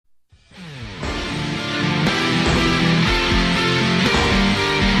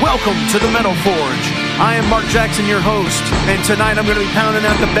welcome to the Metal Forge. I am Mark Jackson, your host, and tonight I'm going to be pounding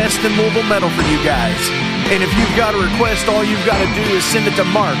out the best in Louisville metal for you guys. And if you've got a request, all you've got to do is send it to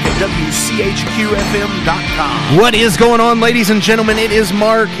Mark at WCHQFM.com. What is going on, ladies and gentlemen? It is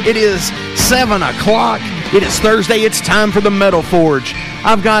Mark. It is 7 o'clock. It is Thursday. It's time for the Metal Forge.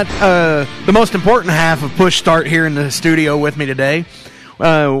 I've got the most important half of Push Start here in the studio with me today.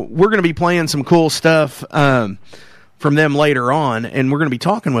 We're going to be playing some cool stuff from them later on, and we're going to be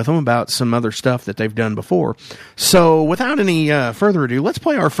talking with them about some other stuff that they've done before. So without any further ado, let's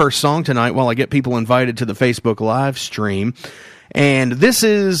play our first song tonight while I get people invited to the Facebook live stream. And this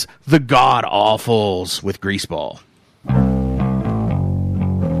is The God Awfuls with Greaseball.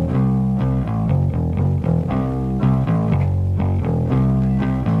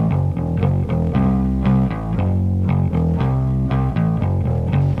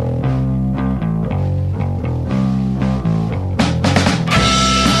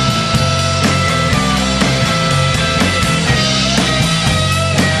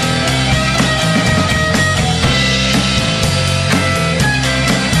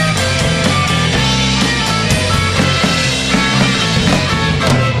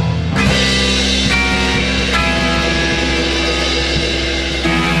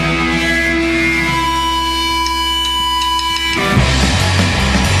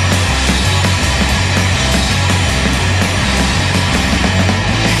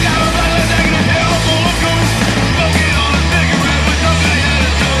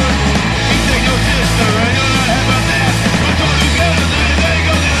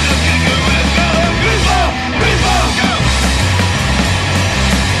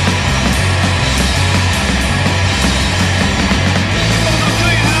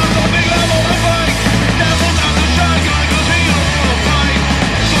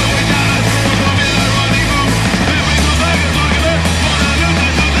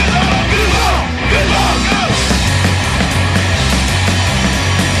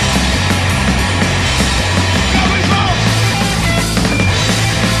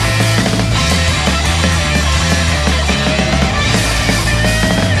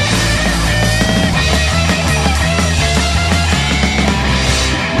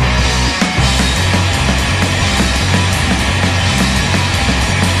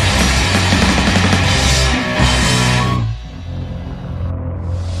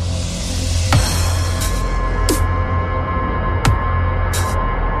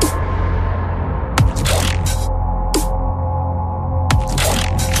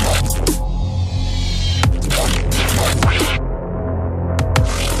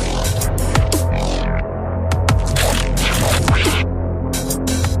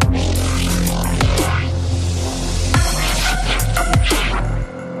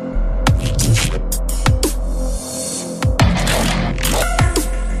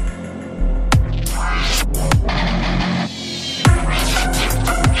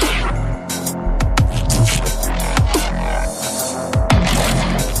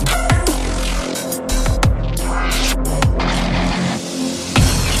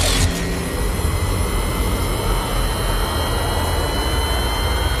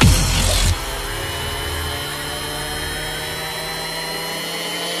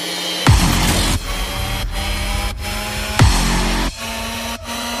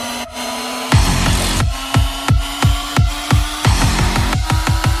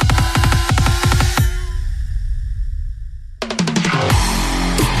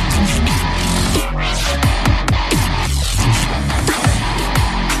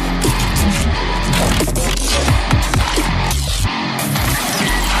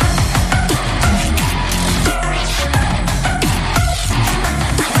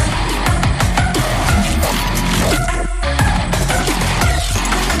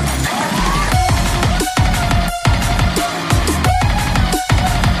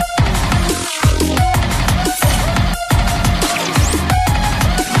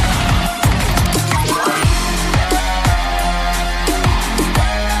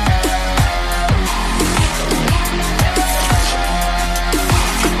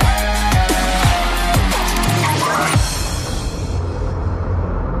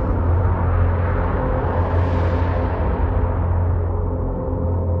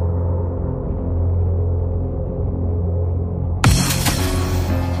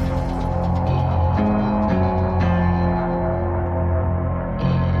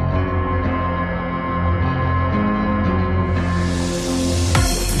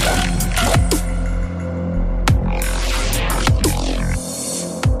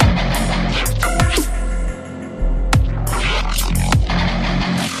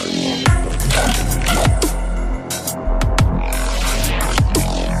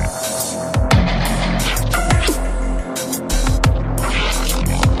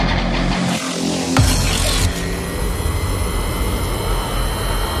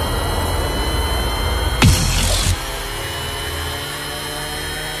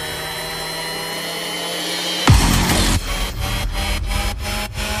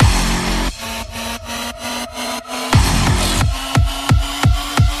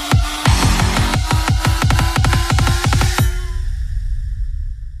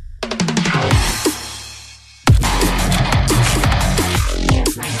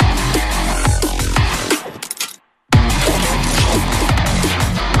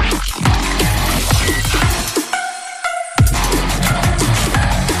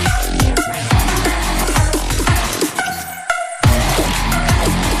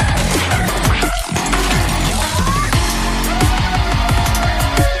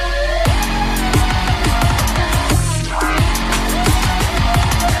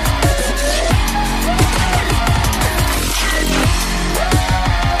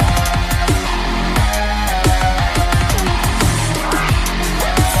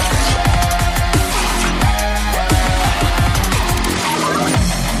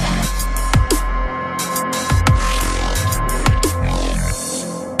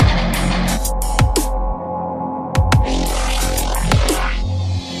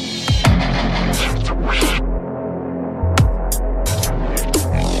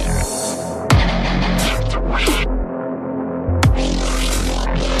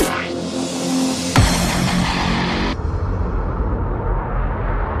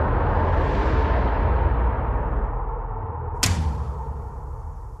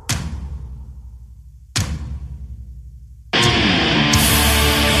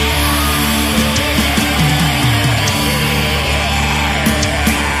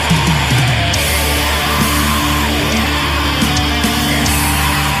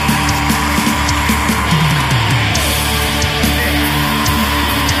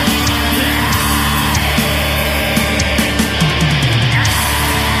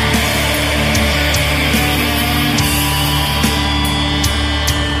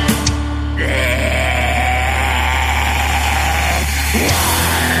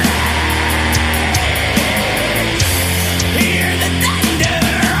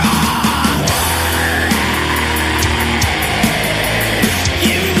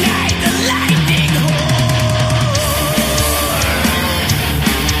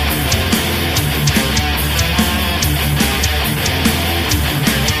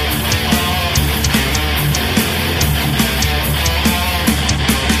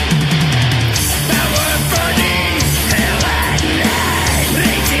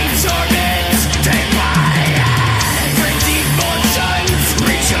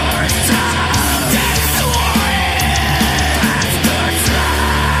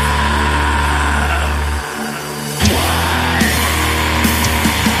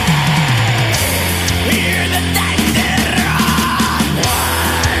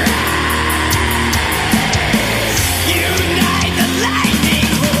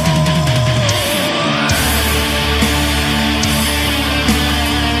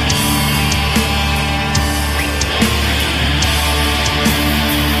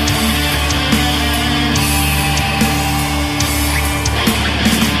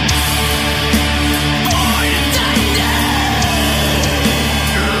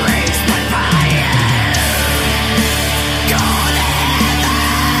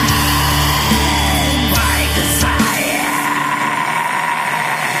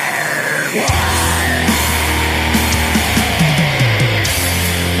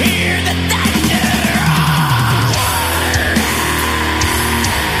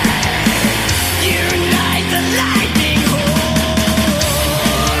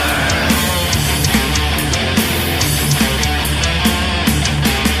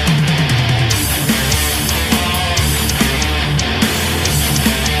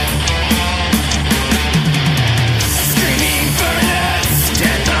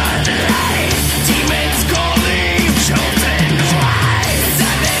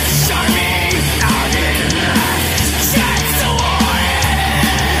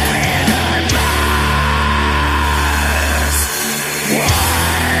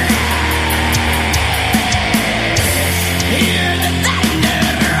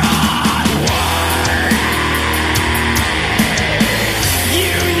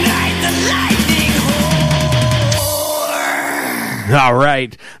 All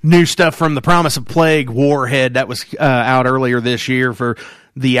right. New stuff from The Promise of Plague, Warhead. That was out earlier this year for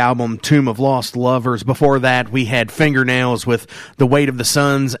the album Tomb of Lost Lovers. Before that, we had Fingernails with The Weight of the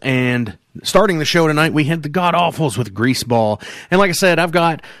Suns, and starting the show tonight, we had the God Awfuls with Greaseball. And like I said, I've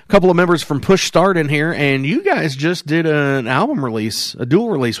got a couple of members from Push Start in here, and you guys just did an album release, a dual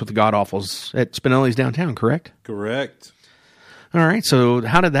release with the God Awfuls at Spinelli's Downtown, correct? Correct. All right, so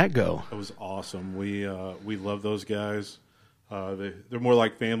how did that go? It was awesome. We love those guys. They're more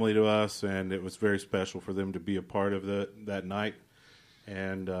like family to us, and it was very special for them to be a part of that night.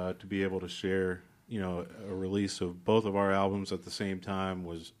 And to be able to share, a release of both of our albums at the same time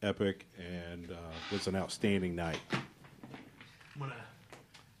was epic and was an outstanding night. I'm going to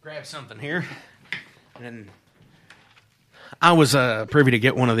grab something here. And I was privy to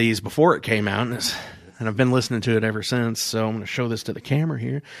get one of these before it came out, and I've been listening to it ever since, so I'm going to show this to the camera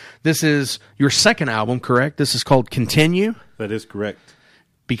here. This is your second album, correct? This is called Continue? That is correct.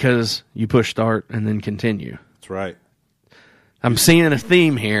 Because you push start and then continue. That's right. I'm seeing a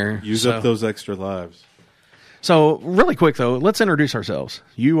theme here. Use up those extra lives. So, really quick, though, let's introduce ourselves.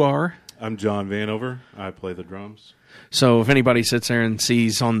 You are? I'm John Vanover. I play the drums. So, if anybody sits there and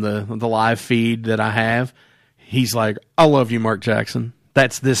sees on the live feed that I have, he's like, I love you, Mark Jackson.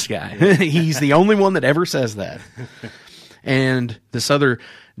 That's this guy. He's the only one that ever says that. And this other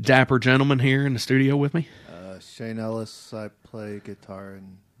dapper gentleman here in the studio with me? Shane Ellis. I play guitar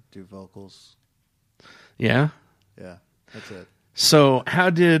and do vocals. Yeah? Yeah. That's it. So, how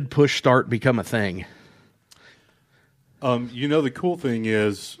did Push Start become a thing? The cool thing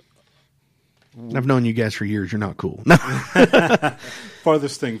is, I've known you guys for years. You're not cool.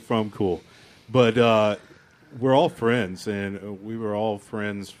 Farthest thing from cool. But we're all friends, and we were all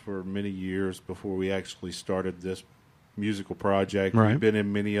friends for many years before we actually started this musical project. Right. We've been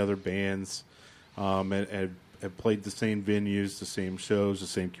in many other bands and have played the same venues, the same shows, the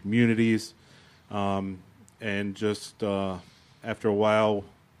same communities. And just after a while,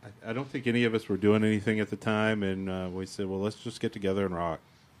 I don't think any of us were doing anything at the time, and we said, well, let's just get together and rock.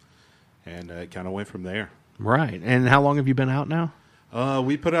 And it kind of went from there. Right. And how long have you been out now?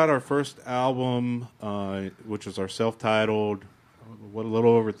 We put out our first album, which was our self-titled, a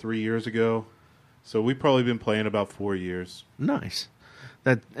little over 3 years ago. So we've probably been playing about 4 years. Nice.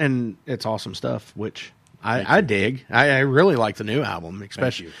 And it's awesome stuff, which I dig. I really like the new album,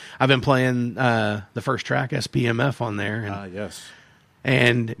 especially. I've been playing the first track, SPMF, on there. And, yes.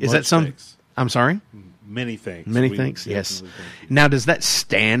 And is that some? Thanks. I'm sorry? Many thanks. Many thanks, yes. Now, does that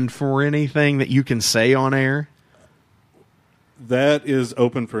stand for anything that you can say on air? That is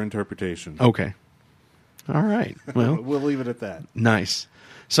open for interpretation. Okay. All right. Well, we'll leave it at that. Nice.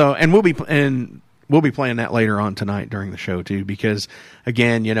 So, and we'll be playing that later on tonight during the show too, because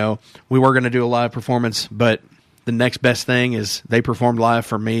again, we were going to do a live performance, but the next best thing is they performed live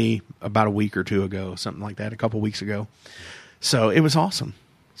for me about a week or two ago, something like that, a couple weeks ago. So it was awesome.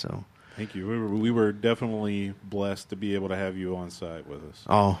 So thank you. We were definitely blessed to be able to have you on site with us.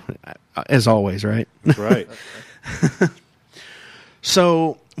 Oh, as always, right? That's right.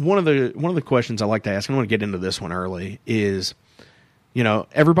 So one of the questions I like to ask, and I want to get into this one early, is,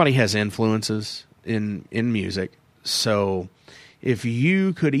 everybody has influences in music. So if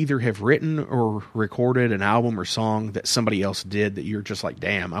you could either have written or recorded an album or song that somebody else did that you're just like,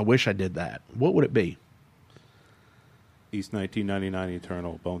 damn, I wish I did that, what would it be? East 1999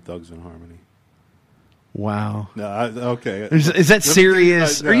 Eternal, Bone Thugs and Harmony. Wow. No, okay. Is that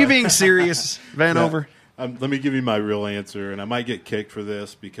serious? Are you being serious, Vanover? Let me give you my real answer, and I might get kicked for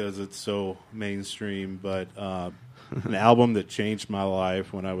this because it's so mainstream, but an album that changed my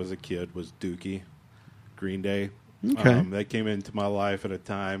life when I was a kid was Dookie, Green Day. Okay. That came into my life at a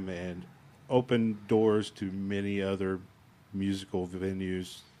time and opened doors to many other musical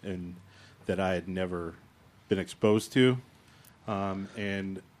venues and that I had never been exposed to.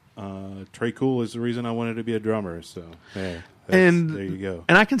 And Trey Cool is the reason I wanted to be a drummer. So, hey, there you go.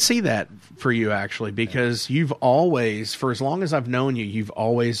 And I can see that for you, actually, because you've always, for as long as I've known you, you've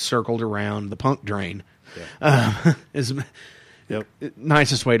always circled around the punk drain. Yeah. Yep.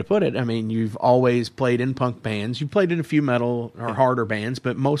 Nicest way to put it. I mean, you've always played in punk bands. You've played in a few metal or harder bands,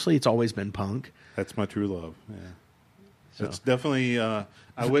 but mostly it's always been punk. That's my true love. Yeah. So it's definitely, I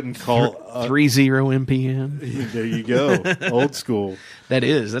wouldn't call 30 MPN. There you go. Old school.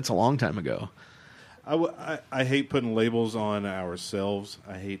 That's a long time ago. I hate putting labels on ourselves.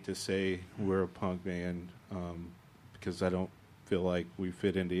 I hate to say we're a punk band because I don't feel like we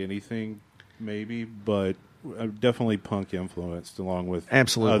fit into anything, maybe, but definitely punk influenced along with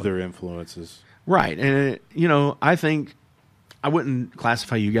other influences. Right. And, I think I wouldn't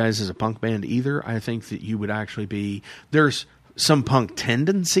classify you guys as a punk band either. I think that you would actually be, there's some punk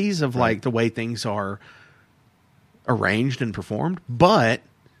tendencies of like the way things are arranged and performed, but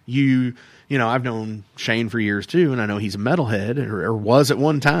you know, I've known Shane for years too, and I know he's a metalhead or was at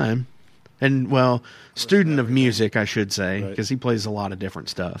one time, and well, student of music, I should say, because he plays a lot of different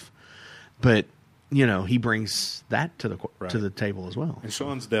stuff. But you know, he brings that to the table as well. And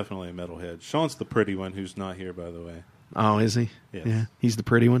Sean's definitely a metalhead. Sean's the pretty one who's not here, by the way. Oh, is he? Yes. Yeah, he's the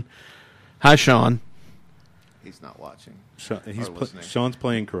pretty one. Hi, Sean. He's not watching. Sean's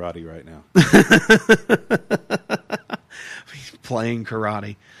playing karate right now. He's playing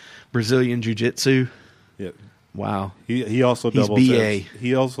karate, Brazilian jiu-jitsu. Yeah. Wow. He also He's doubles. BA.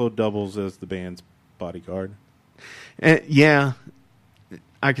 He also doubles as the band's bodyguard. Yeah,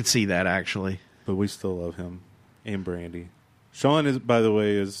 I could see that actually. But we still love him and Brandy. Sean is, by the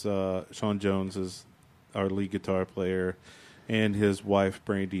way, Sean Jones is our lead guitar player, and his wife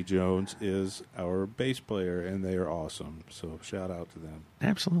Brandy Jones is our bass player, and they are awesome. So shout out to them.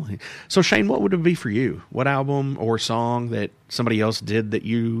 Absolutely. So Shane, what would it be for you? What album or song that somebody else did that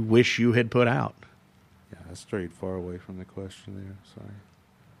you wish you had put out? Yeah, I strayed far away from the question there. Sorry.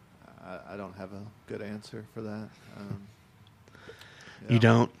 I don't have a good answer for that. You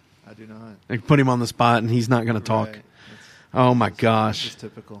don't? I do not. Like put him on the spot and he's not going to talk. Right. Oh my gosh. It's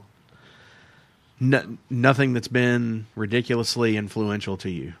typical. Nothing that's been ridiculously influential to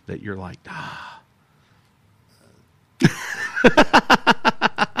you that you're like,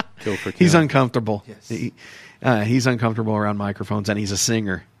 Kill for He's Kill. uncomfortable. Yes. He's uncomfortable around microphones, and he's a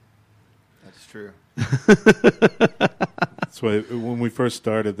singer. That's true. That's why when we first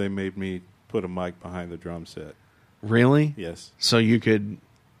started, they made me put a mic behind the drum set. Really? Yes. So you could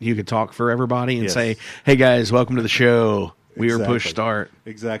talk for everybody and Yes. say, "Hey guys, welcome to the show. We were Exactly. Push Start."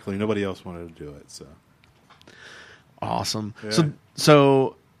 Exactly. Nobody else wanted to do it, so. Awesome. Yeah.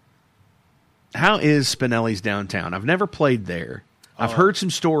 So how is Spinelli's downtown? I've never played there. I've heard some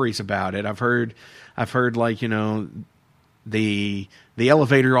stories about it. I've heard like, you know, the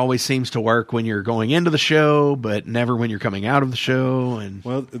elevator always seems to work when you're going into the show, but never when you're coming out of the show. And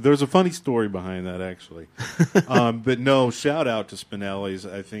Well, there's a funny story behind that, actually. But no, shout out to Spinelli's.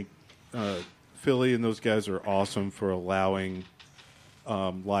 I think Philly and those guys are awesome for allowing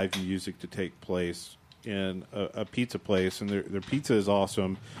live music to take place in a pizza place, and their pizza is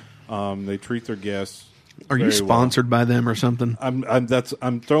awesome. They treat their guests. are you very sponsored by them or something? well.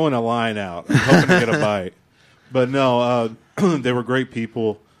 I'm throwing a line out. I'm hoping to get a bite. But no, they were great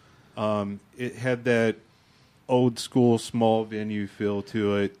people. It had that old school small venue feel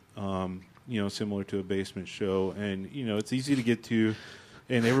to it, you know, similar to a basement show. And, you know, it's easy to get to,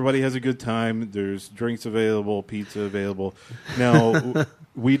 and everybody has a good time. There's drinks available, pizza available. Now,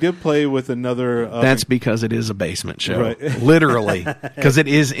 we did play with another... That's because it is a basement show. Right. Literally. Because it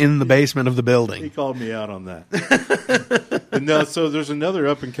is in the basement of the He building. called me out on that. But no, so there's another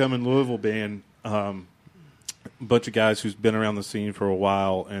up-and-coming Louisville band, a bunch of guys who's been around the scene for a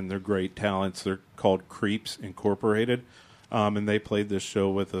while, and they're great talents. They're called Creeps Incorporated, and they played this show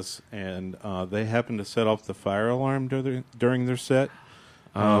with us, and they happened to set off the fire alarm during their set.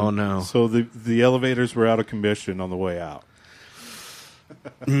 Oh, no. So the elevators were out of commission on the way out.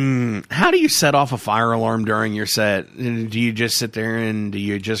 How do you set off a fire alarm during your set? Do you just sit there and do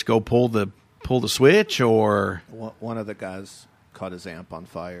you just go pull the switch, or One of the guys caught his amp on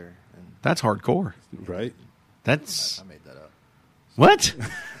fire, and that's hardcore? Right? That's I made that up. what?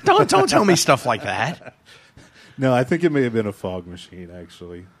 Don't tell me stuff like that. No, I think it may have been a fog machine,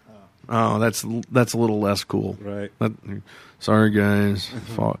 actually. Oh, that's a little less cool. Right. Sorry, guys.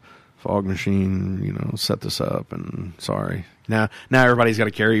 Fog machine, you know, set this up, and sorry. Now everybody's got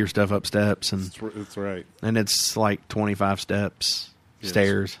to carry your stuff up steps, and That's right. and it's like 25 steps,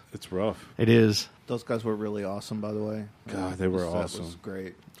 stairs. It's rough. It is Those guys were really awesome, by the way. God, they were The set awesome. was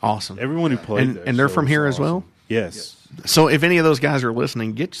great. awesome. Everyone who played And- there, and they're so from was here as awesome. well? Yes. So if any of those guys are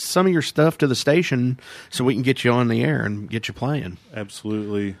listening, get some of your stuff to the station so we can get you on the air and get you playing.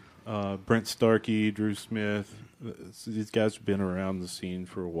 Absolutely. Brent Starkey, Drew Smith, these guys have been around the scene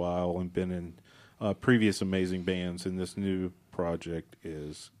for a while and been in previous amazing bands, and this new project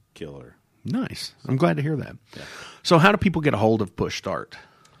is killer. Nice. I'm glad to hear that. So how do people get a hold of Push Start?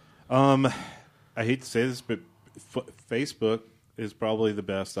 I hate to say this, but Facebook is probably the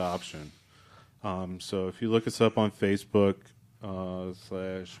best option. So if you look us up on Facebook,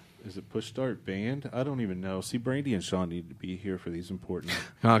 is it Push Start Band? I don't even know. See, Brandy and Sean need to be here for these important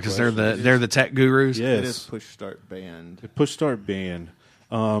Because they're questions. the tech gurus. Yes. It is Push Start Band. The Push Start Band.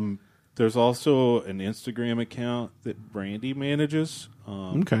 There's also an Instagram account that Brandy manages.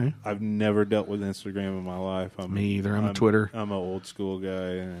 Okay. I've never dealt with Instagram in my life. Me either. I'm a Twitter. I'm an old school guy,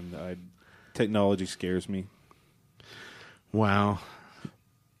 and technology scares me. Wow.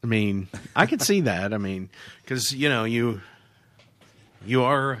 I mean, I can see that. I mean, because, you know, you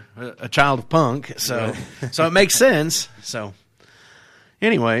are a child of punk, so so it makes sense. So,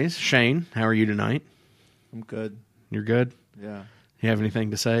 anyways, Shane, how are you tonight? I'm good. You're good? Yeah. You have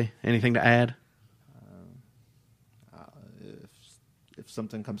anything to say? Anything to add? If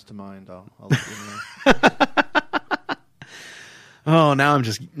something comes to mind, I'll let you know. Oh, now I'm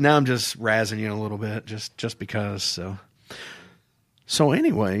just razzing you a little bit, just because. So,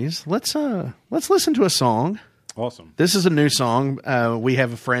 anyways, let's listen to a song. Awesome. This is a new song. We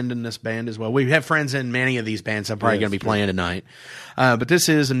have a friend in this band as well. We have friends in many of these bands I'm probably going to be playing tonight. But this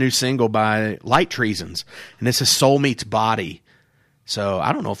is a new single by Light Treasons, and this is Soul Meets Body. So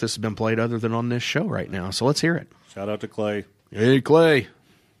I don't know if this has been played other than on this show right now. So let's hear it. Shout out to Clay. Hey, Clay.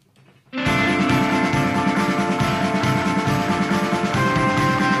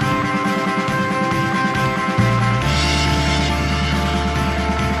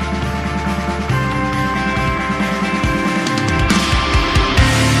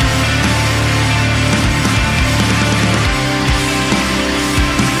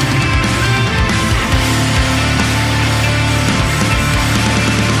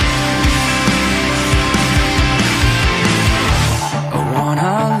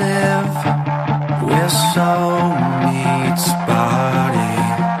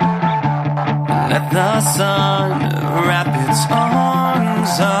 The sun wrap its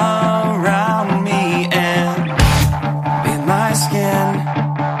arms around me and in my skin,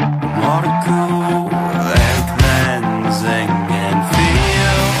 water cool and cleansing, and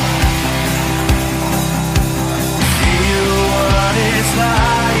feel what it's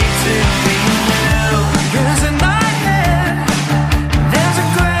like to be new. 'Cause in my head there's a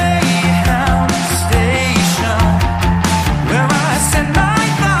Greyhound station where I send my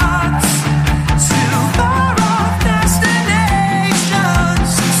thoughts to far off destinations.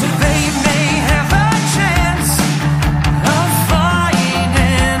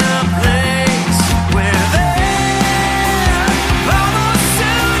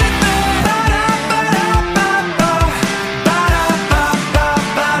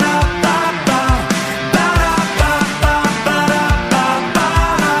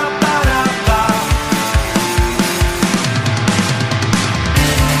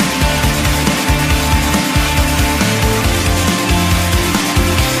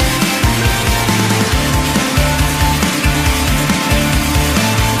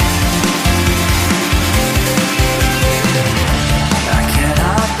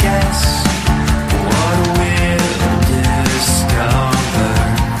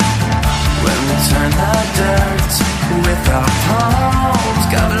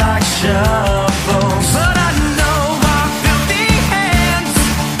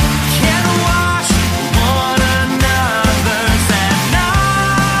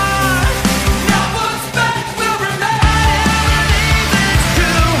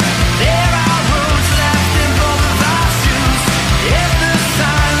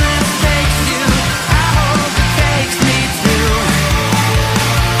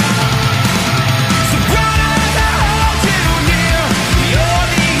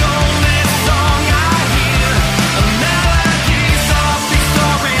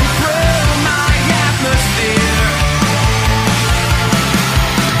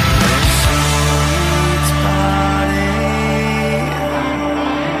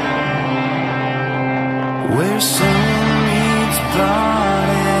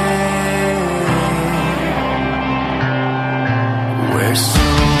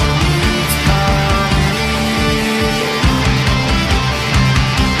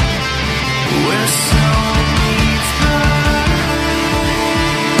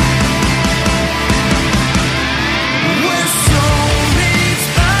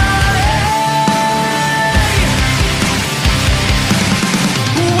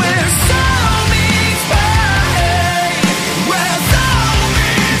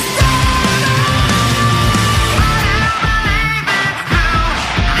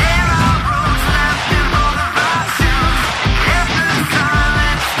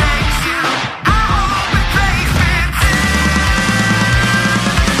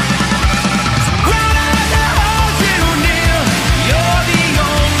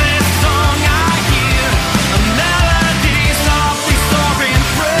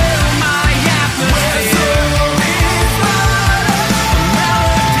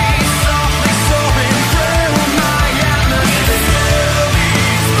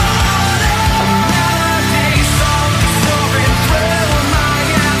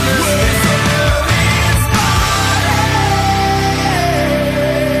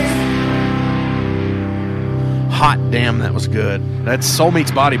 Damn, that was good. That's Soul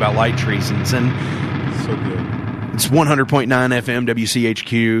Meets Body by Light Treasons, and So good. it's 100.9 FM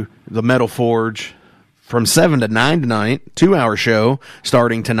WCHQ, the Metal Forge, from 7 to 9 tonight. 2-hour show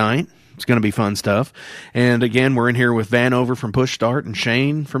starting tonight. It's going to be fun stuff. And again, we're in here with Vanover from Push Start and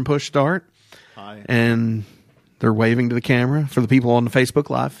Shane from Push Start. Hi. And they're waving to the camera for the people on the Facebook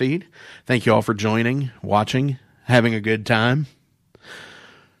Live feed. Thank you all for joining, watching, having a good time.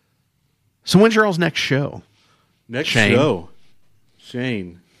 So when's your all's next show? Next Shane. show.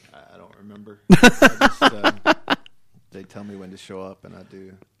 Shane. I don't remember. I just, they tell me when to show up, and I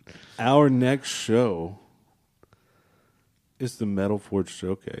do. Our next show is the Metal Forge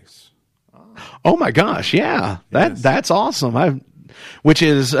Showcase. Oh my gosh, yeah. Yes. That's awesome. Which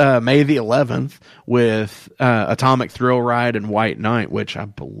is May the 11th with Atomic Thrill Ride and White Knight, which I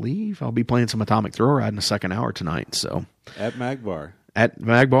believe I'll be playing some Atomic Thrill Ride in the second hour tonight. So At Magbar. at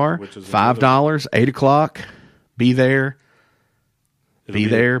Magbar, Which is $5, 8 o'clock. Be there. It'll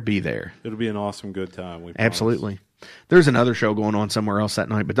Be there. It'll be an awesome good time. We promise. Absolutely. There's another show going on somewhere else that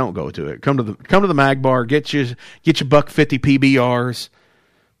night, but don't go to it. Come to the Magbar. Get your $1.50 PBRs.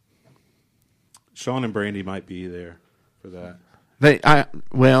 Sean and Brandy might be there for that.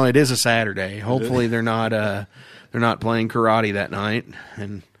 Well, it is a Saturday. Hopefully they're not playing karate that night.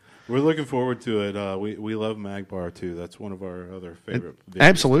 And We're looking forward to it. We love Magbar too. That's one of our other favorite. venues to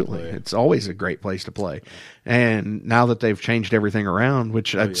absolutely, play. it's always a great place to play. And now that they've changed everything around,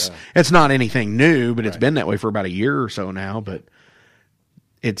 which yeah. it's not anything new, but it's Right. been that way for about a year or so now. But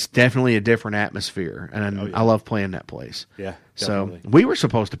it's definitely a different atmosphere, and yeah. I love playing that place. Yeah, So definitely. we were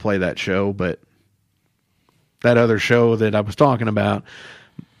supposed to play that show, but that other show that I was talking about,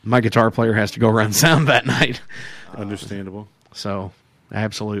 my guitar player has to go around sound that night. Understandable. So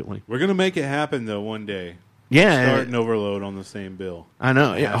absolutely, We're gonna make it happen though one day. yeah. Start and Overload on the same bill. I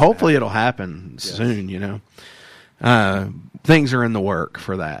know. It has to Hopefully, happen. it'll happen Yes. soon. You know, things are in the work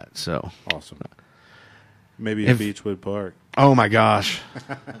for that. So, Awesome. Maybe in If- Beechwood Park. oh my gosh,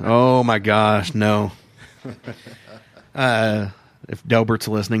 no. If Delbert's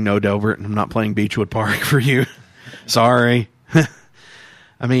listening, no, Delbert, I'm not playing Beechwood Park for you. Sorry.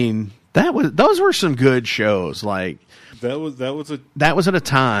 I mean, those were some good shows. Like That was a that was at a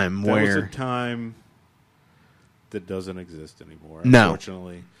time that was where a time that doesn't exist anymore. No.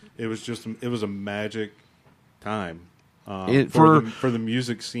 Unfortunately, it was a magic time For- for the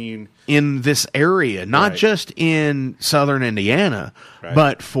music scene. in this area, not Right. just in southern Indiana, Right.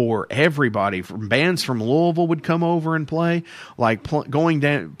 but for everybody. From bands from Louisville would come over and play. Like going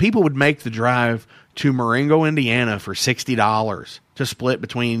down, people would make the drive to Marengo, Indiana, for $60 to split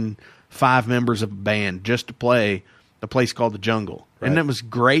between 5 members of a band just to play a place called the Jungle, and Right. it was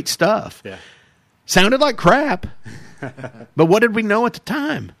great stuff. Yeah, Sounded like crap, but what did we know at the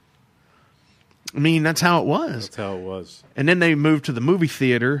time? I mean, that's how it was. that's how it was. And then they moved to the movie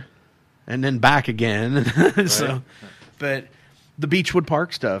theater, and then back again. So, but the Beechwood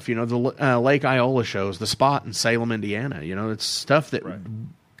Park stuff, you know, the Lake Iola shows, the Spot in Salem, Indiana, you know, it's stuff that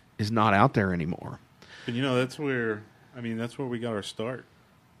is not out there anymore. And you know that's where we got our start.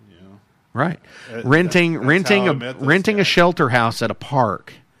 You know, Right? That's renting how I met this renting guy. a shelter house at a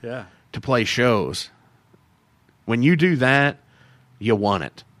park yeah, to play shows. When you do that, you won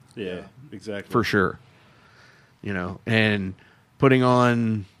it. yeah, exactly. For sure. You know, and putting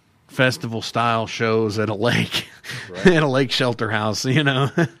on festival style shows at a lake, Right. at a lake shelter house, you know.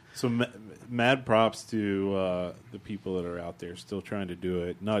 So mad props to the people that are out there still trying to do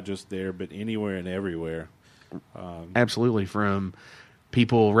it, not just there, but anywhere and everywhere. Absolutely. From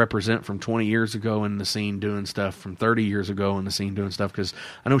people represent from 20 years ago in the scene doing stuff, from 30 years ago in the scene doing stuff, because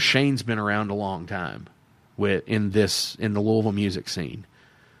I know Shane's been around a long time in the Louisville music scene.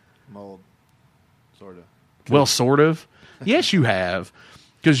 Mold, sort of. Well, sort of. Yes, you have.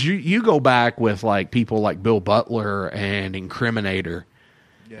 Because you go back with like people like Bill Butler and Incriminator,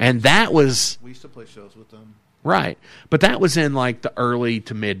 Yeah. and that was We used to play shows with them. right. But that was in like the early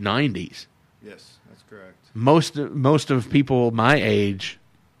to mid 90s. Yes, that's correct. Most of people my age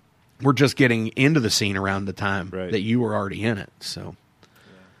were just getting into the scene around the time Right. that you were already in it. So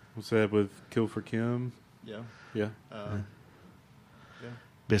What's that with Kill for Kim? Yeah. Yeah.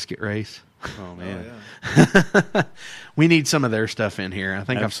 Biscuit Race. Oh man. Oh, yeah. We need some of their stuff in here. I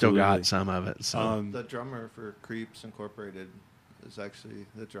think I've still Absolutely. got some of it. So. The drummer for Creeps Incorporated is actually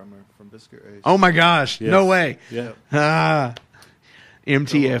the drummer from Biscuit Race. Oh my gosh! Yes. No way. Yeah. Ah,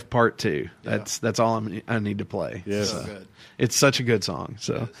 MTF Part 2. Yeah. That's all I need to play. Yes. so good. It's such a good song.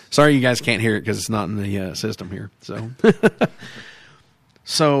 So Yes. sorry you guys can't hear it because it's not in the system here. So,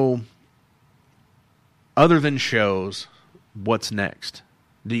 so other than shows, what's next?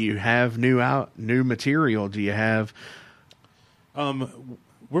 Do you have new material? Do you have?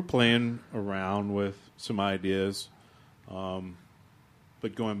 We're playing around with some ideas,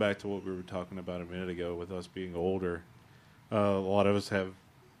 but going back to what we were talking about a minute ago, with us being older, a lot of us have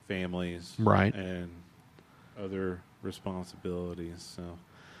families, Right. and other responsibilities. So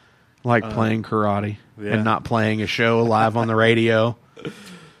Like playing karate yeah. and not playing a show live on the radio.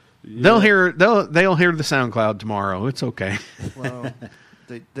 They'll hear the SoundCloud tomorrow. It's okay. Well,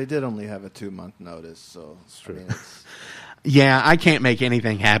 they did only have a 2-month notice, so I mean, it's, Yeah, I can't make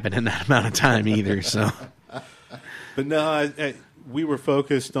anything happen in that amount of time either. So But no, we were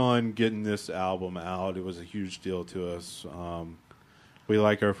focused on getting this album out. It was a huge deal to us. We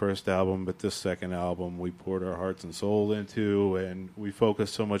like our first album, but this second album we poured our hearts and soul into, and we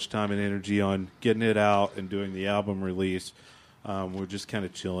focused so much time and energy on getting it out and doing the album release. We're just kind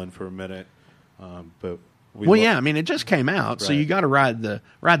of chilling for a minute. But yeah, I mean it just came out, so Right. you got to ride the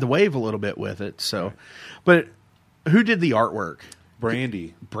wave a little bit with it. So, but who did the artwork?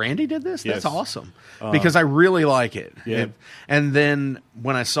 Brandy. Brandy did this? Yes. That's awesome. Because I really like it. Yeah. And then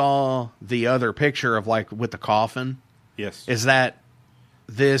when I saw the other picture of like with the coffin, Yes. is that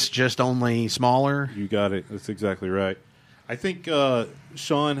this just only smaller? You got it. That's exactly right. I think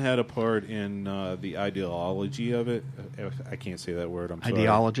Sean had a part in the ideology of it. I can't say that word. I'm sorry.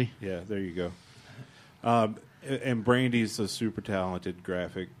 Ideology? Yeah, there you go. And Brandy's a super talented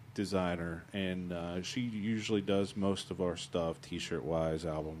graphic designer, and she usually does most of our stuff, T-shirt wise,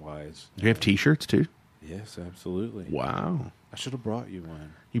 album wise. Do you have T-shirts too? Yes, absolutely. Wow. I should have brought you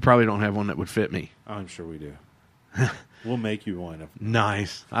one. You probably don't have one that would fit me. I'm sure we do. We'll make you one.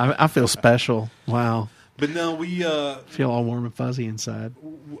 Nice. I feel special. Wow. But no, we Feel all warm and fuzzy inside.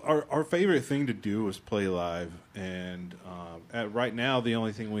 our favorite thing to do is play live, and right now the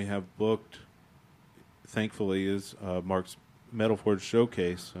only thing we have booked, thankfully, is Mark's Metal Forge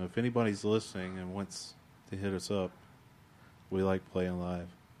Showcase. So if anybody's listening and wants to hit us up, we like playing live.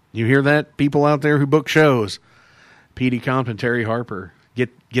 You hear that? People out there who book shows. Petey Compton, Terry Harper.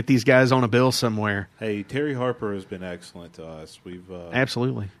 Get these guys on a bill somewhere. Hey, Terry Harper has been excellent to us.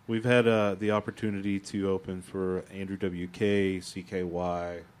 Absolutely. We've had the opportunity to open for Andrew WK,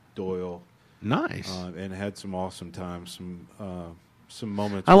 CKY, Doyle, Nice. and had some awesome times, some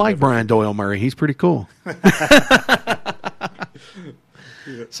moments. I we'll like never Brian forget. Doyle Murray. He's pretty cool.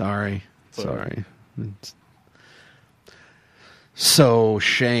 Sorry. It's- So,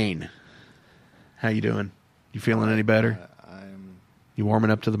 Shane, how you doing? You feeling any better? I'm You warming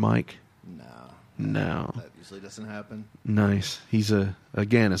up to the mic? no. No. That usually doesn't happen. Nice. He's a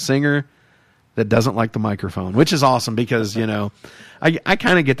singer that doesn't like the microphone, which is awesome because, I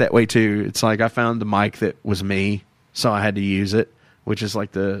kind of get that way too. It's like I found the mic that was me, so I had to use it, which is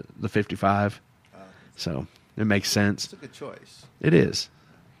like the 55. So it makes sense. It's a good choice. It is.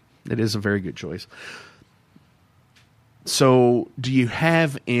 It is a very good choice. So, do you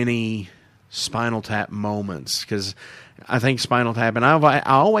have any Spinal Tap moments? Because I think Spinal Tap, and I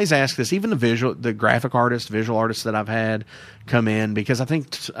always ask this, even the graphic artists, visual artists that I've had come in, because I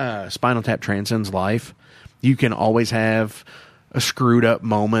think Spinal Tap transcends life. You can always have a screwed up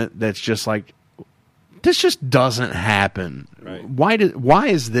moment that's just like, this just doesn't happen. Right. Why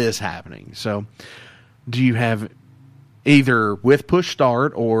is this happening? So, do you have either with Push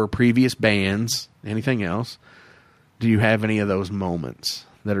Start or previous bands, anything else? Do you have any of those moments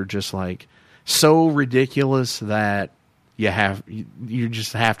that are just like so ridiculous that you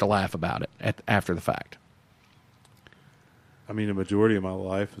just have to laugh about it after the fact? I mean, the majority of my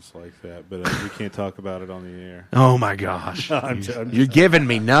life is like that, but we can't talk about it on the air. Oh my gosh, I'm you're giving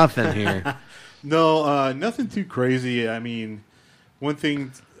me nothing here. No, nothing too crazy. I mean, one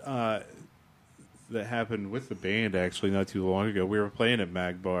thing that happened with the band actually not too long ago, we were playing at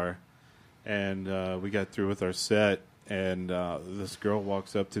Mag Bar, and we got through with our set, and this girl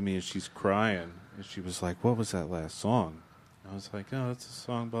walks up to me and she's crying, and she was like, "What was that last song?" And I was like, "Oh, it's a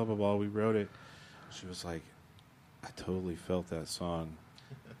song, blah blah blah. We wrote it." She was like, "I totally felt that song.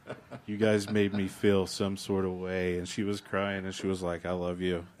 You guys made me feel some sort of way." And she was crying, and she was like, "I love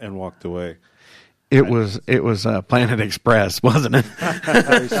you," and walked away. It was Planet Express, wasn't it?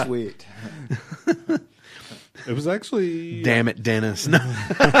 Very sweet. It was actually. Damn it, Dennis. No.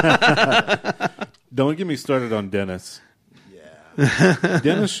 Don't get me started on Dennis. Yeah.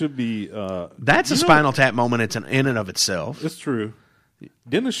 Dennis should be. That's a Spinal Tap moment. It's in and of itself. It's true.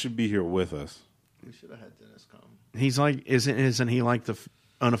 Dennis should be here with us. We should have had Dennis come. He's like, isn't he like the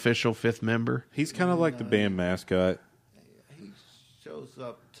unofficial fifth member? He's kind of like the band mascot. He shows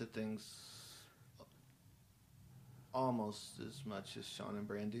up to things almost as much as Sean and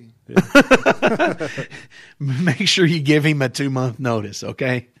Brandy. Make sure you give him a 2-month notice,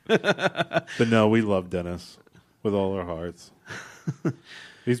 okay? But no, we love Dennis with all our hearts.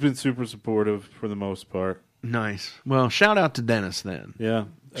 He's been super supportive for the most part. Nice. Well, shout out to Dennis then. Yeah.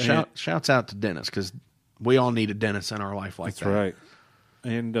 Shouts out to Dennis because we all need a Dennis in our life like That's that. right.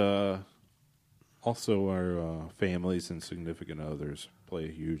 And also our families and significant others play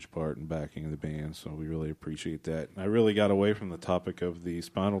a huge part in backing the band, so we really appreciate that. And I really got away from the topic of the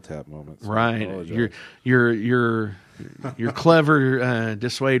Spinal Tap moment. So I Right. apologize. You're clever.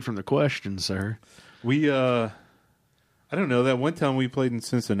 Dissuade from the question, sir. We I don't know, that one time we played in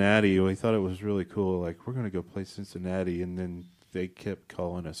Cincinnati, we thought it was really cool. Like, we're going to go play Cincinnati, and then they kept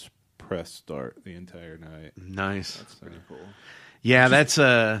calling us Press Start the entire night. Nice. That's pretty cool. Yeah, that's run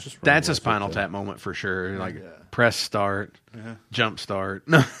a with it, Spinal though. Tap moment for sure. Like Yeah. press start, Yeah. jump start.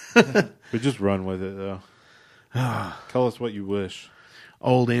 No. We just run with it, though. Call us what you wish.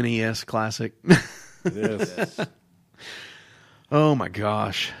 Old NES classic. It is. Yes. Oh my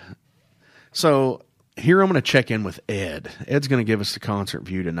gosh. So here I'm going to check in with Ed. Ed's going to give us the concert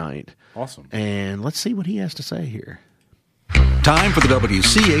view tonight. Awesome. And let's see what he has to say here. Time for the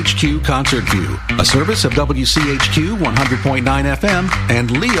WCHQ Concert View, a service of WCHQ 100.9 FM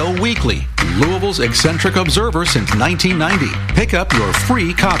and Leo Weekly, Louisville's eccentric observer since 1990. Pick up your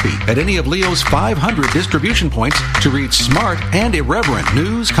free copy at any of Leo's 500 distribution points to read smart and irreverent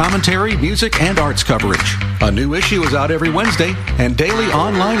news, commentary, music, and arts coverage. A new issue is out every Wednesday, and daily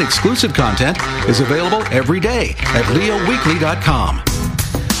online exclusive content is available every day at leoweekly.com.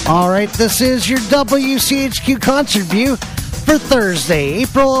 All right, this is your WCHQ Concert View for Thursday,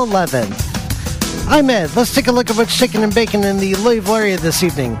 April 11th. I'm Ed. Let's take a look at what's shaking and baking in the Louisville area this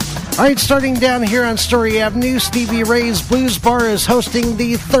evening. All right, starting down here on Story Avenue, Stevie Ray's Blues Bar is hosting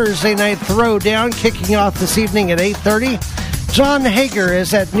the Thursday Night Throwdown, kicking off this evening at 8:30. John Hager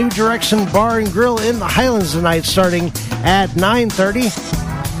is at New Direction Bar and Grill in the Highlands tonight, starting at 9:30.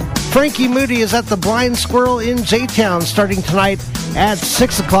 Frankie Moody is at the Blind Squirrel in J-Town, starting tonight at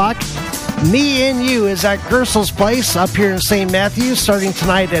 6 o'clock. Me and You is at Gersel's Place up here in St. Matthews, starting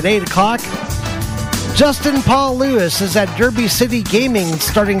tonight at 8 o'clock. Justin Paul Lewis is at Derby City Gaming,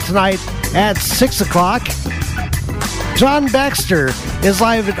 starting tonight at 6 o'clock. John Baxter is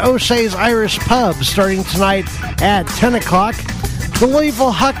live at O'Shea's Irish Pub, starting tonight at 10 o'clock. The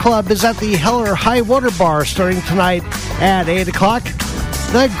Louisville Hot Club is at the Heller High Water Bar, starting tonight at 8 o'clock.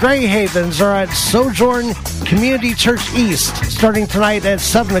 The Grey Havens are at Sojourn Community Church East, starting tonight at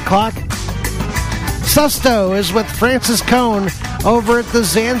 7 o'clock. Susto is with Francis Cohn over at the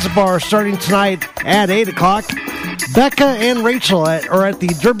Zanzibar, starting tonight at 8 o'clock. Becca and Rachel are at the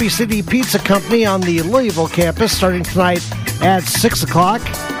Derby City Pizza Company on the Louisville campus, starting tonight at 6 o'clock.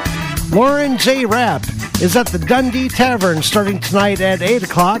 Lauren J. Rapp is at the Dundee Tavern, starting tonight at 8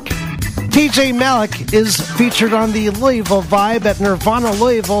 o'clock. TJ Malik is featured on the Louisville Vibe at Nirvana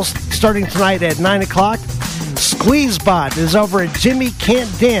Louisville, starting tonight at 9 o'clock. Squeezebot is over at Jimmy Can't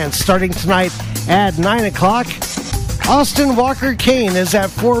Dance, starting tonight at 9 o'clock. Austin Walker Kane is at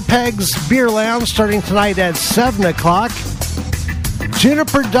Four Pegs Beer Lounge, starting tonight at 7 o'clock.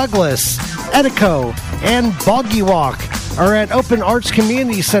 Juniper Douglas, Edico, and Boggy Walk are at Open Arts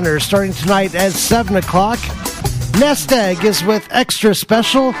Community Center, starting tonight at 7 o'clock. Nest Egg is with Extra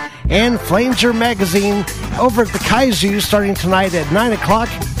Special and Flanger Magazine over at the Kaiju, starting tonight at 9 o'clock.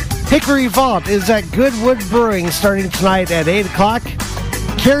 Hickory Vault is at Goodwood Brewing, starting tonight at 8 o'clock.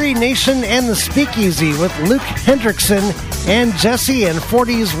 Carrie Nation and the Speakeasy with Luke Hendrickson and Jesse and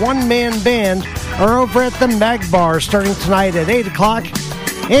 40's one-man band are over at the Mag Bar, starting tonight at 8 o'clock.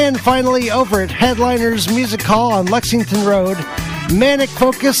 And finally, over at Headliners Music Hall on Lexington Road, Manic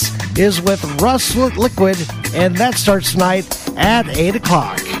Focus is with Russ Liquid, and that starts tonight at 8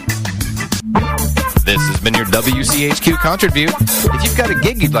 o'clock. This has been your WCHQ Concert View. If you've got a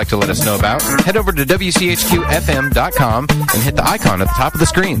gig you'd like to let us know about, head over to WCHQFM.com and hit the icon at the top of the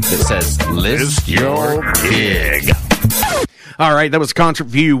screen that says List Your Gig. All right, that was Concert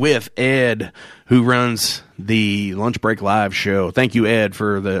View with Ed, who runs the Lunch Break Live show. Thank you, Ed,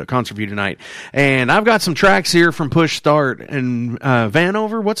 for the Concert View tonight. And I've got some tracks here from Push Start. And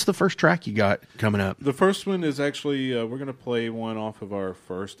Vanover, what's the first track you got coming up? The first one is actually, we're going to play one off of our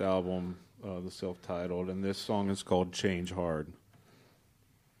first album, the self-titled, and this song is called Change Hard.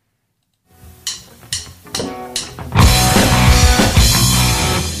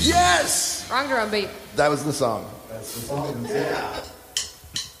 Yes! Wrong drum beat. That was the song. That's the song. Yeah.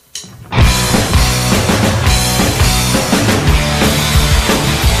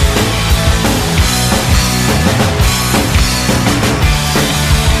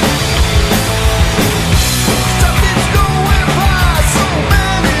 Something's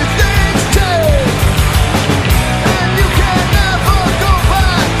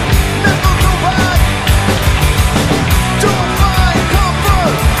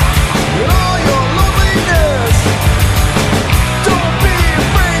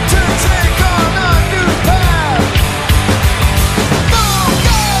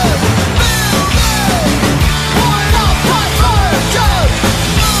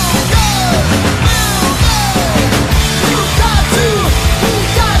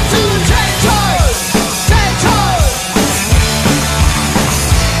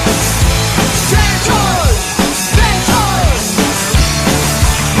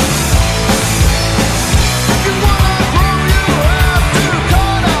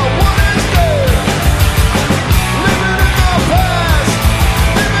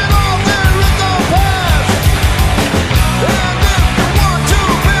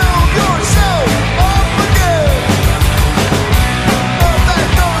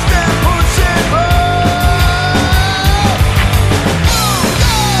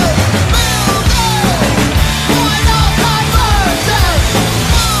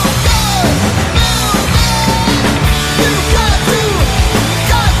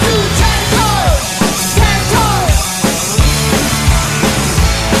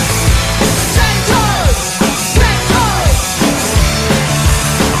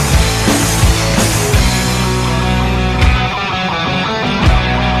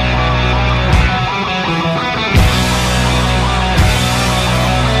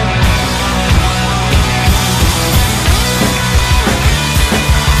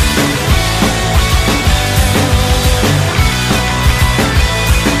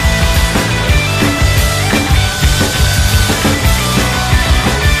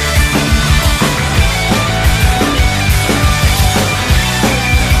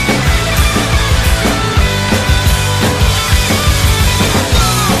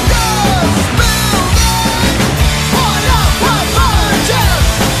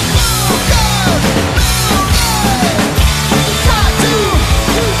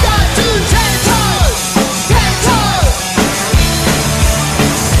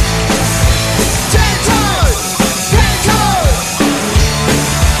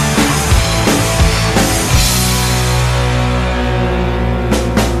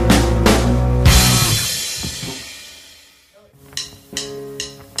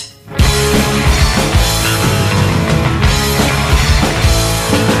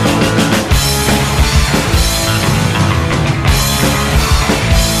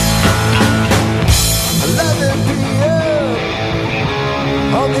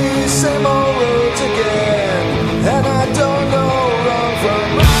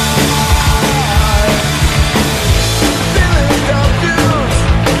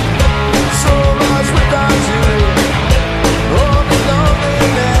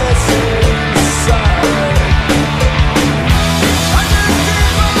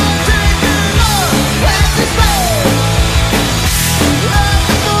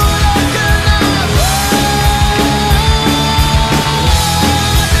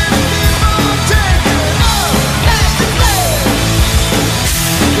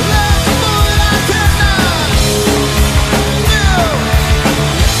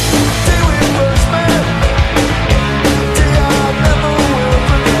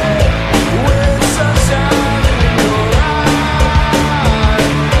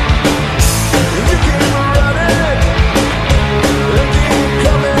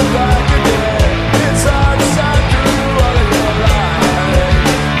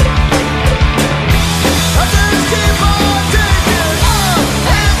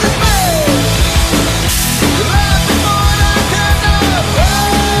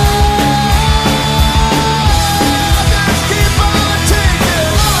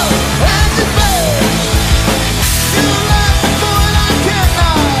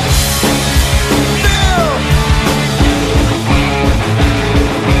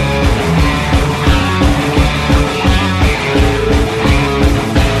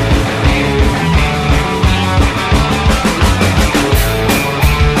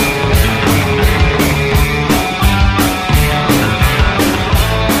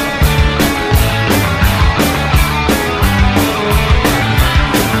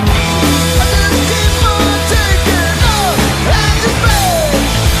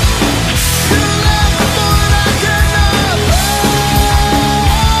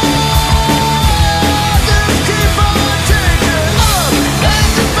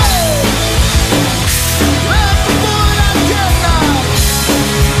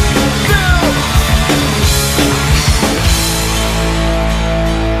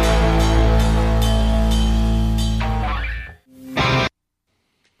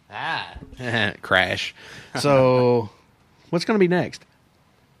crash. So, what's going to be next?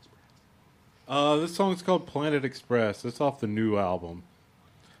 This song's called Planet Express. It's off the new album.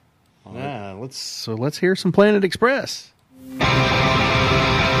 Let's hear some Planet Express.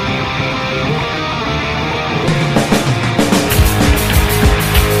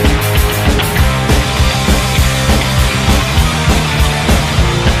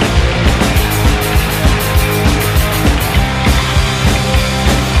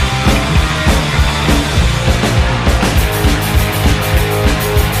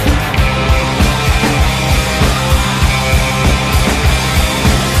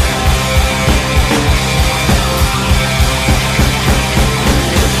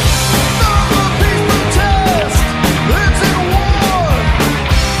 Don't look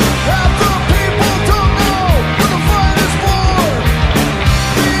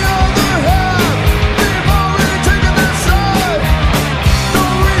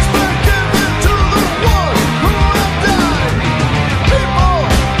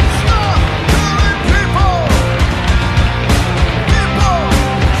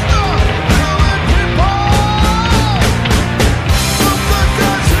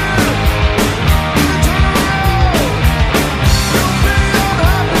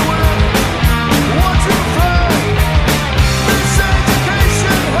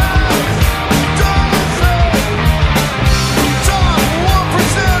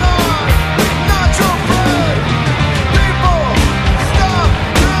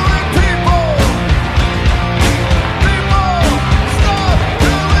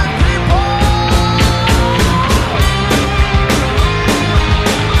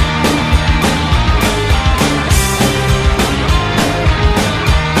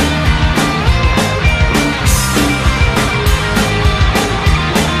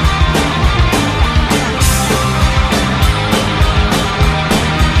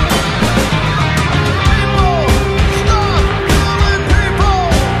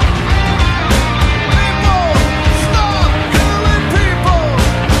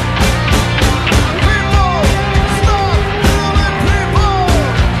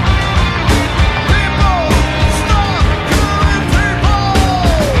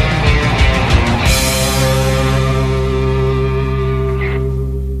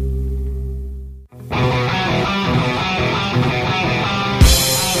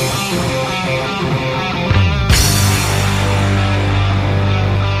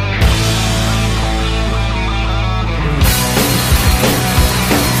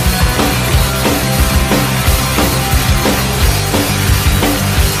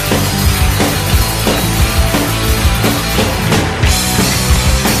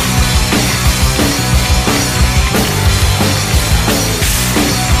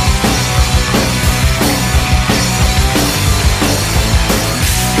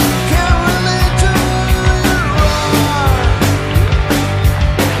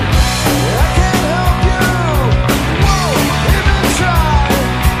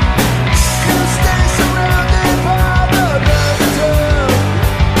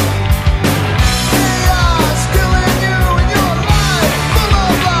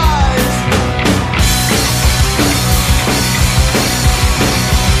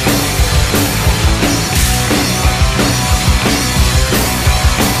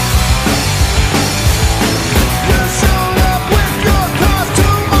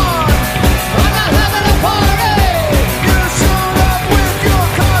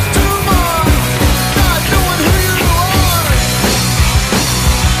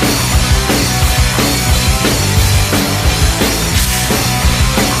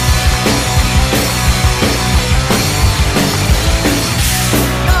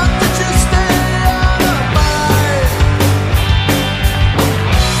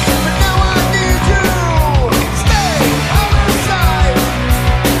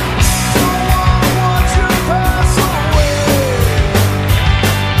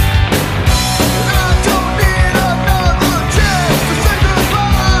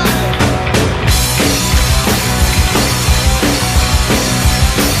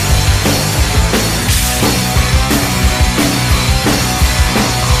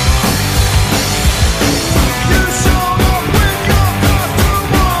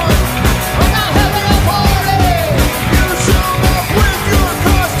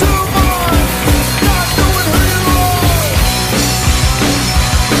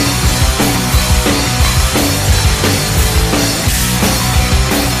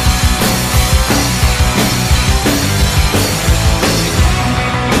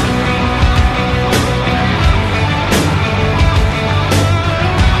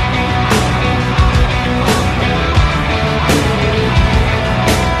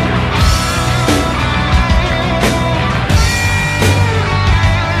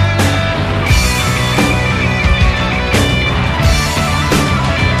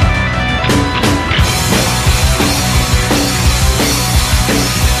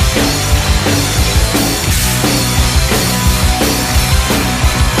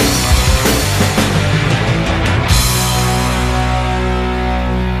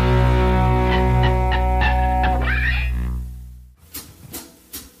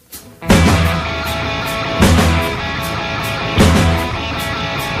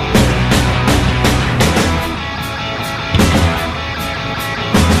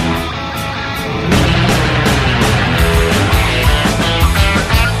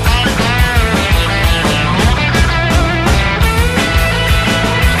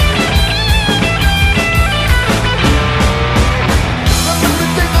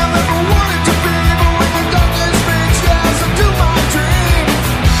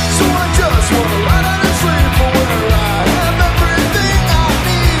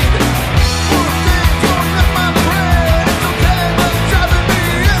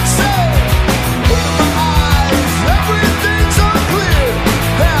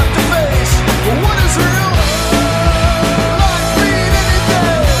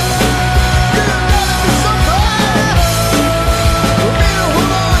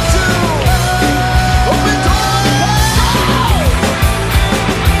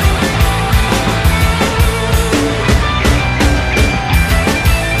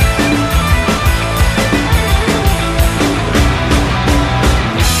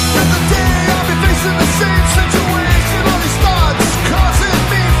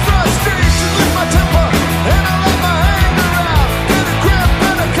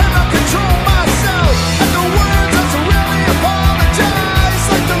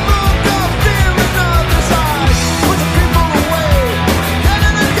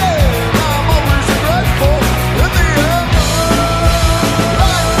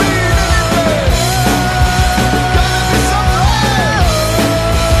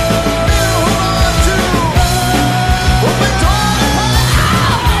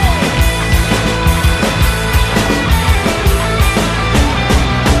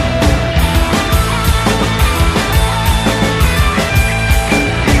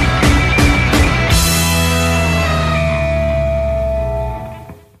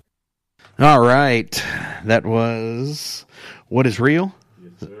All right. That was What Is Real?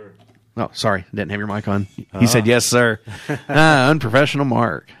 Yes, sir. Oh, sorry. Didn't have your mic on. He said, yes, sir. Unprofessional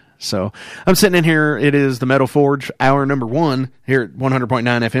Mark. So I'm sitting in here. It is the Metal Forge, hour number 1 here at 100.9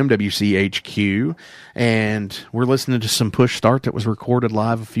 FM WCHQ. And we're listening to some Push Start that was recorded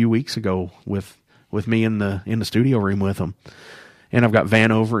live a few weeks ago with me in the studio room with them. And I've got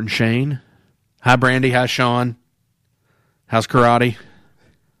Vanover and Shane. Hi, Brandy. Hi, Sean. How's karate?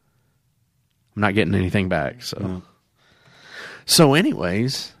 I'm not getting anything back. So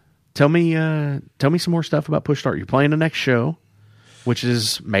anyways, tell me some more stuff about Push Start. You're playing the next show, which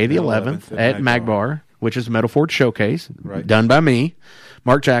is May the 11th at Magbar, which is Metal Forge Showcase, done by me,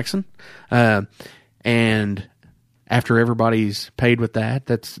 Mark Jackson. And after everybody's paid with that,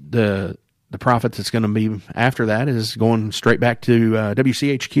 that's the profit that's going to be after that is going straight back to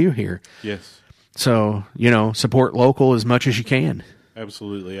WCHQ here. Yes. So, support local as much as you can.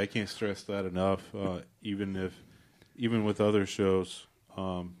 Absolutely. I can't stress that enough. Even with other shows,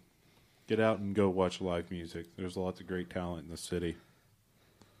 get out and go watch live music. There's lots of great talent in the city.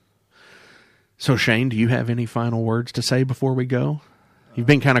 So, Shane, do you have any final words to say before we go? You've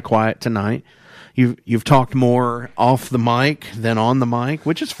been kind of quiet tonight. You've talked more off the mic than on the mic,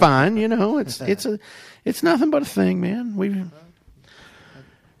 which is fine. It's nothing but a thing, man.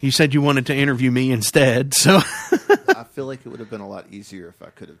 You said you wanted to interview me instead, so I feel like it would have been a lot easier if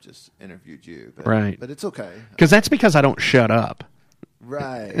I could have just interviewed you. But, right. But it's okay. That's because I don't shut up.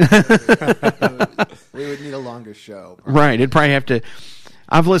 Right. We would need a longer show. Probably. Right. It'd probably have to.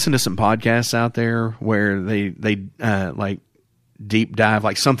 I've listened to some podcasts out there where they like deep dive,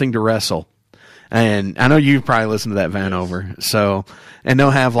 like Something to Wrestle. And I know you've probably listened to that Vanover. So, and they'll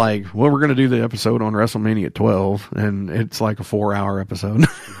have like, well, we're going to do the episode on WrestleMania 12. And it's like a 4-hour episode.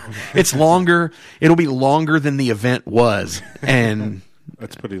 It's longer. It'll be longer than the event was. And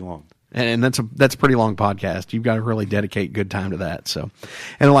that's pretty long. And that's a pretty long podcast. You've got to really dedicate good time to that. So,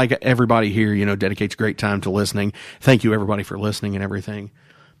 and like everybody here, dedicates great time to listening. Thank you everybody for listening and everything.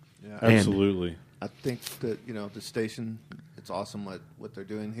 Yeah. Absolutely. I think that, the station, it's awesome what they're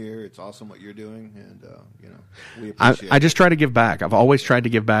doing here. It's awesome what you're doing. And, we appreciate it. I just try to give back. I've always tried to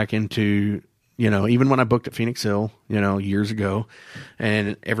give back into, even when I booked at Phoenix Hill, years ago,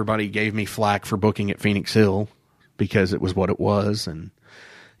 and everybody gave me flack for booking at Phoenix Hill because it was what it was. And,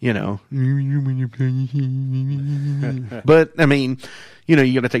 but I mean,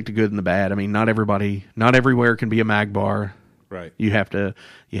 you got to take the good and the bad. I mean, not everywhere can be a mag bar. Right. You have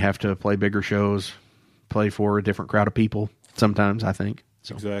to play bigger shows, play for a different crowd of people sometimes, I think.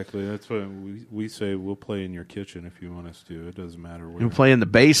 So. Exactly. That's what we say. We'll play in your kitchen if you want us to. It doesn't matter where. We'll play in the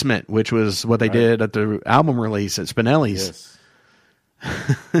basement, which was what they did at the album release at Spinelli's.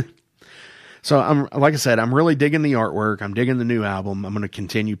 Yes. So like I said, I'm really digging the artwork. I'm digging the new album. I'm going to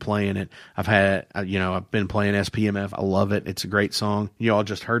continue playing it. I've been playing SPMF. I love it. It's a great song. You all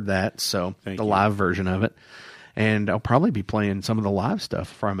just heard that. So Thank the you. live version of it. And I'll probably be playing some of the live stuff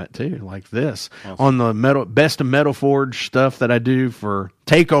from it too, like this on the Best of Metal Forge stuff that I do for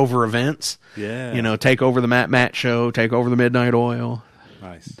takeover events. Yeah. Takeover the Matt show, takeover the Midnight Oil.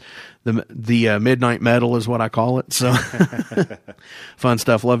 Nice. The Midnight Metal is what I call it. So fun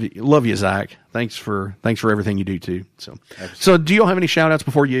stuff. Love you, Zach. Thanks for everything you do too. So do you all have any shout outs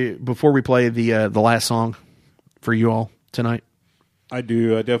before we play the last song for you all tonight? I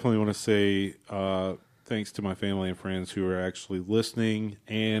do. I definitely want to say thanks to my family and friends who are actually listening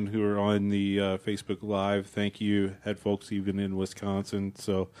and who are on the Facebook Live. Thank you. Had folks even in Wisconsin.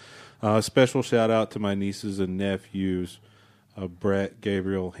 So special shout out to my nieces and nephews, Brett,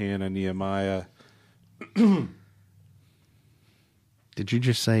 Gabriel, Hannah, Nehemiah. Did you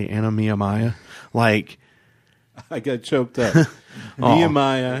just say Anna Nehemiah? Like, I got choked up.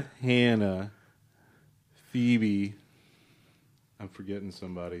 Nehemiah, Hannah, Phoebe. I'm forgetting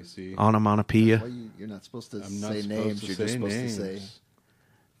somebody. See, onomatopoeia Well, you're not supposed to I'm not say supposed names. to You're say just supposed names. to say,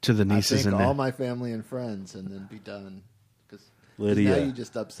 to the I nieces think and all my family and friends, and then be done. Because Lydia. now you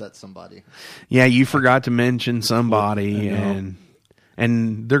just upset somebody. Yeah, you forgot to mention somebody, and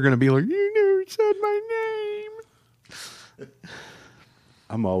they're going to be like, you never said my name.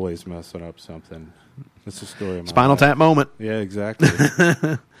 I'm always messing up something. It's a story of my Spinal life. Tap moment. Yeah, exactly.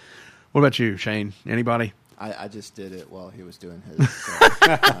 What about you, Shane? Anybody? I just did it while he was doing his. So,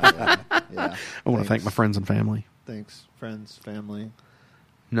 yeah. I want to thank my friends and family. Thanks, friends, family.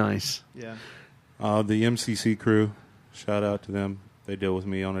 Nice. Yeah. The MCC crew, shout out to them. They deal with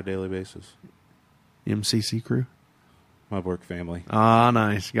me on a daily basis. MCC crew. My work family. Ah,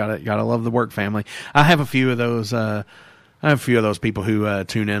 nice. Gotta love the work family. I have a few of those. People who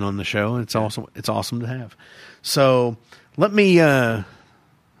tune in on the show. It's awesome to have. So let me.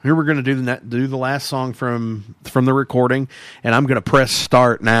 Here we're going to do the last song from the recording, and I'm going to press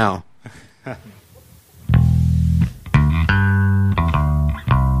start now.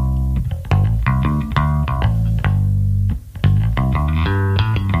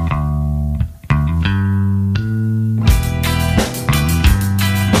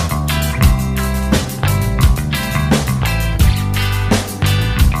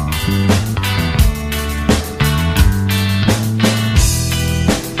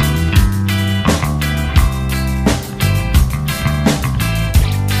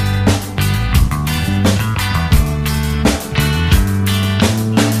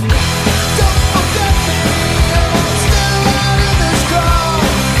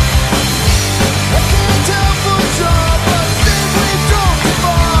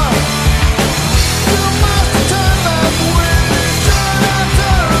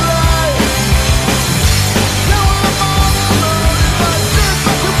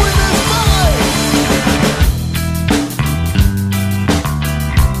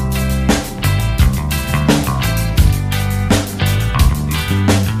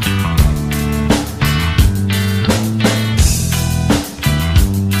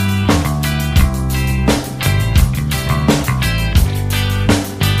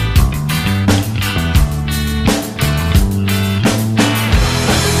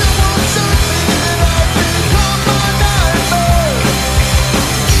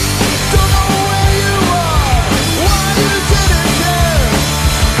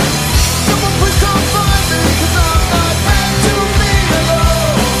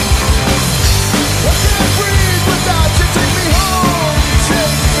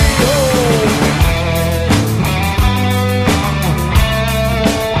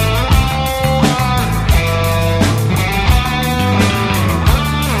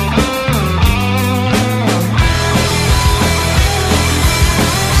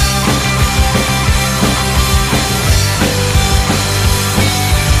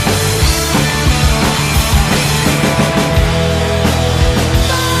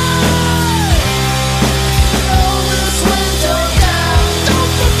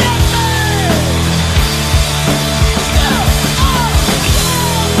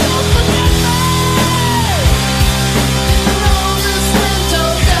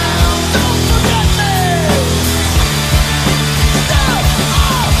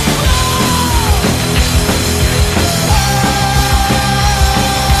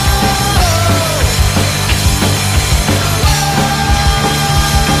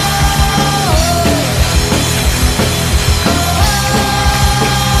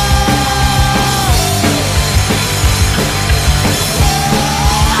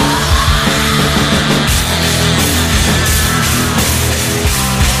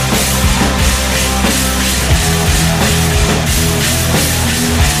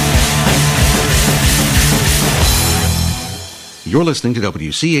 You're listening to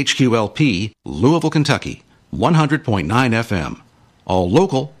WCHQ-LP, Louisville, Kentucky, 100.9 FM. All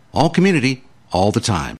local, all community, all the time.